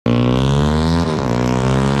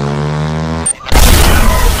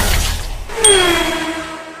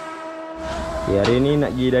hari ni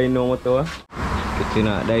nak pergi dyno motor. Kita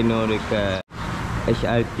nak dyno dekat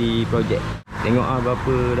HRT project. Tengok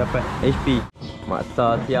berapa dapat HP.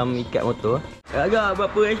 Maksa siam ikat motor. Agak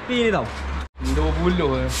berapa HP ni tau? 20.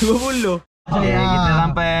 20. Okay, kita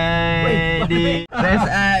sampai di rest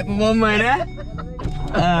art performance dah.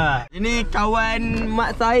 Ini kawan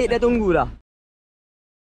Mak Syed dah tunggu dah.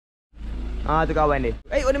 Tu kawan dia.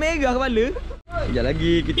 Warna merah kepala. Sekejap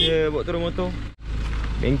lagi kita bawa turun motor.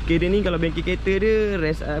 Bengkel dia ni, kalau bengkel kereta dia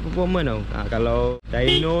rest art performance tau. Kalau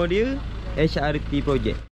dyno dia HRT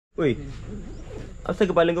project. Oi, asal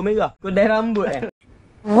kepala kau merah? Kau dye rambut kan?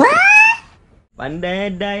 What?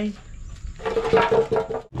 Pandai dye.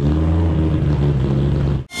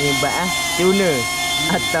 Ni bat tuner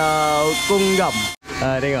atau konggam.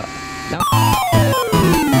 Tengok. Nampak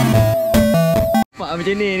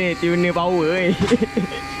macam ni tuner power weh.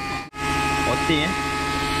 Poting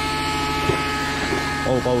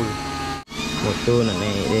Oh, power. Motor nak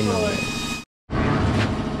naik dyno.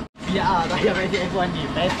 Biar tak payah macam F1 ni.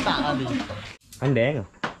 Petak tadi. Pandai ke?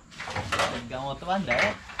 Pegang motor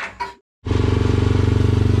pandai.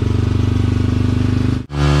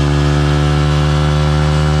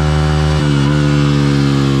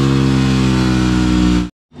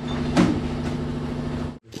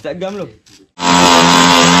 Start gam lu.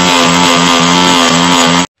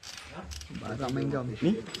 Barak main gam.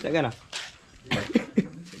 Ni, start gam lah.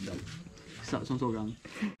 Sak sorang-sorang.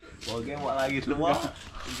 Orang buat lagi semua.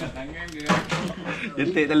 Tinggal tangan ke.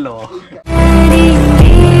 Jentik telur.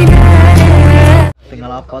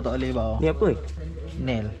 Tengah lapar tak boleh bau. Ni apa?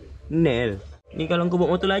 Nail. Nail. Ni kalau kau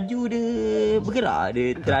bawa motor laju dia bergerak,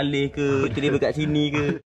 dia teralih ke, terlibat kat sini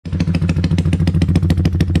ke.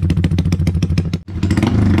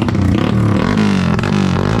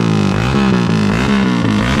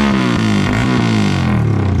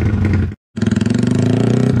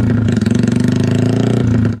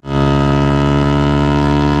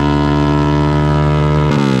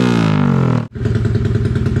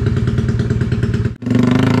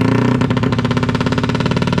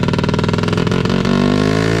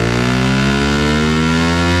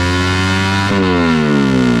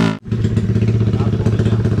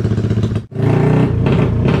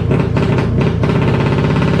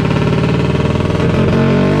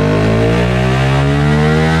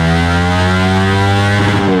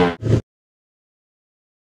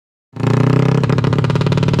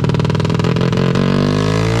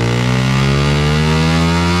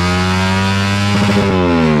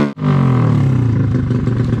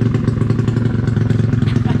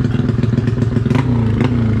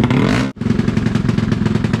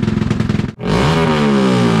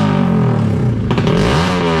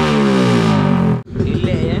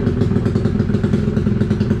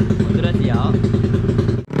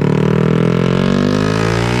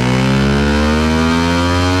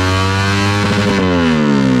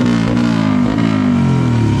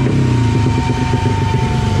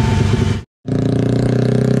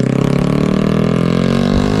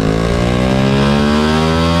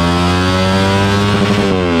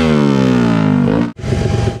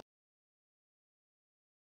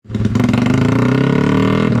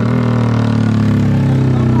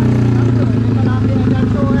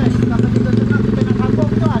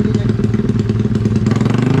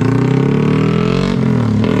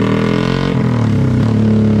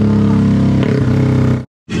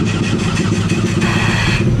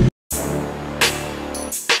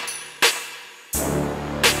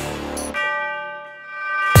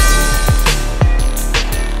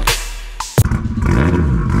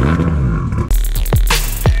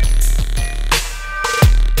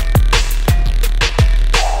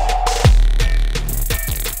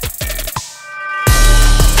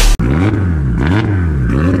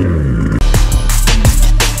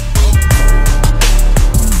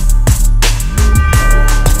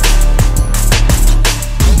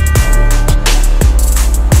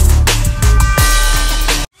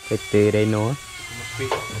 Kereta dyno.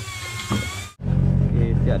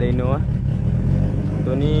 Okay, siap dyno lah.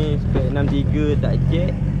 Untuk ni spek 63 tak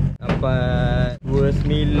jack. Dapat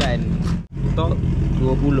 29. Top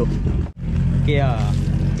 20. Okay lah.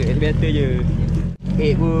 Spek biasa je.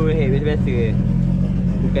 Head pun head biasa-biasa.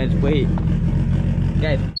 Bukan super head.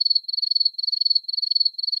 Kan?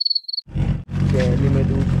 Okay,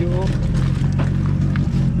 57.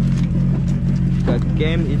 Kat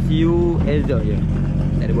cam ECU exhaust je.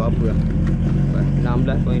 Tak ada buat apa lah.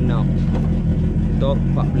 16.6. Top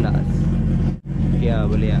 14. Okay lah,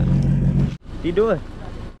 boleh lah. Tidur lah.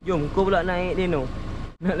 Jom, kau pula naik dyno.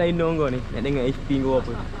 Nak dyno kau ni. Nak tengok HP kau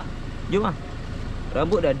apa. Jom lah.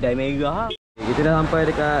 Rambut dah dye merah. Kita dah sampai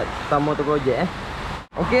dekat Tam Motor Project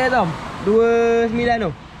Okay Tom. 29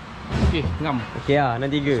 tu. Okey, ngam. Okey lah,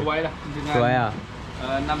 63. Sesuai lah dengan Sesuai lah.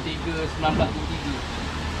 63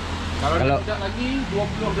 1923. Kalau Kalau- tidak lagi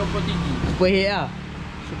 2023. Super hit lah.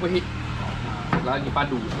 Super hit. Lagi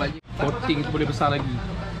padu sebab dia coating tu boleh besar lagi.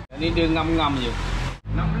 Yang ni dia ngam-ngam je.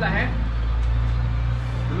 16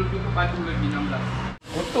 Belum juga padu lagi 16.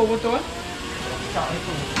 Motor eh.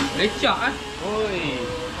 Lecak eh. Oi.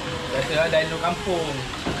 Biasalah dyno kampung.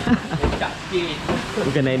 Lecak sikit.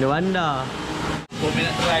 Bukan dyno anda. Kau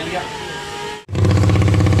nak try lihat.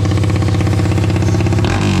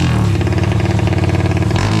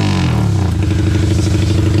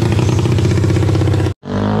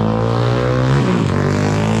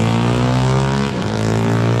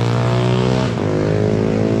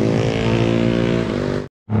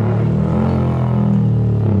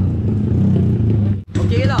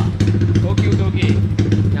 Okey ke tak? Okey.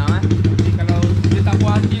 Nyam eh? Kalau dia tak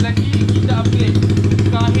puas hati lagi, kita upgrade.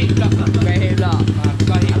 Tukar head pula. Tukar head pula.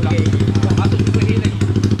 Tukar head pula. Okey. Masuk tukar head lagi.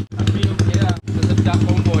 Tapi okey lah. Sedap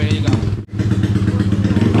konvoy juga.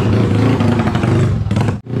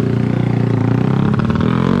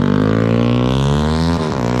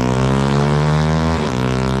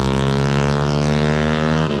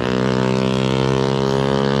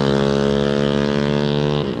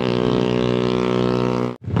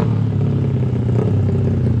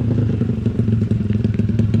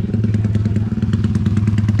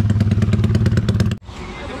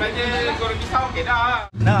 Sebenarnya korang risau okey dah.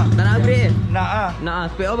 Nak. Tak nak upgrade? Nak ah. Nak ah,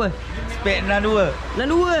 spek apa? Spek 62. Nak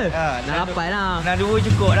 2? Ha, Nak 8 lah. 62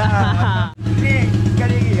 cukup dah. Ni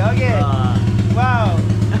sekali lagi. Okey. Ah. Wow.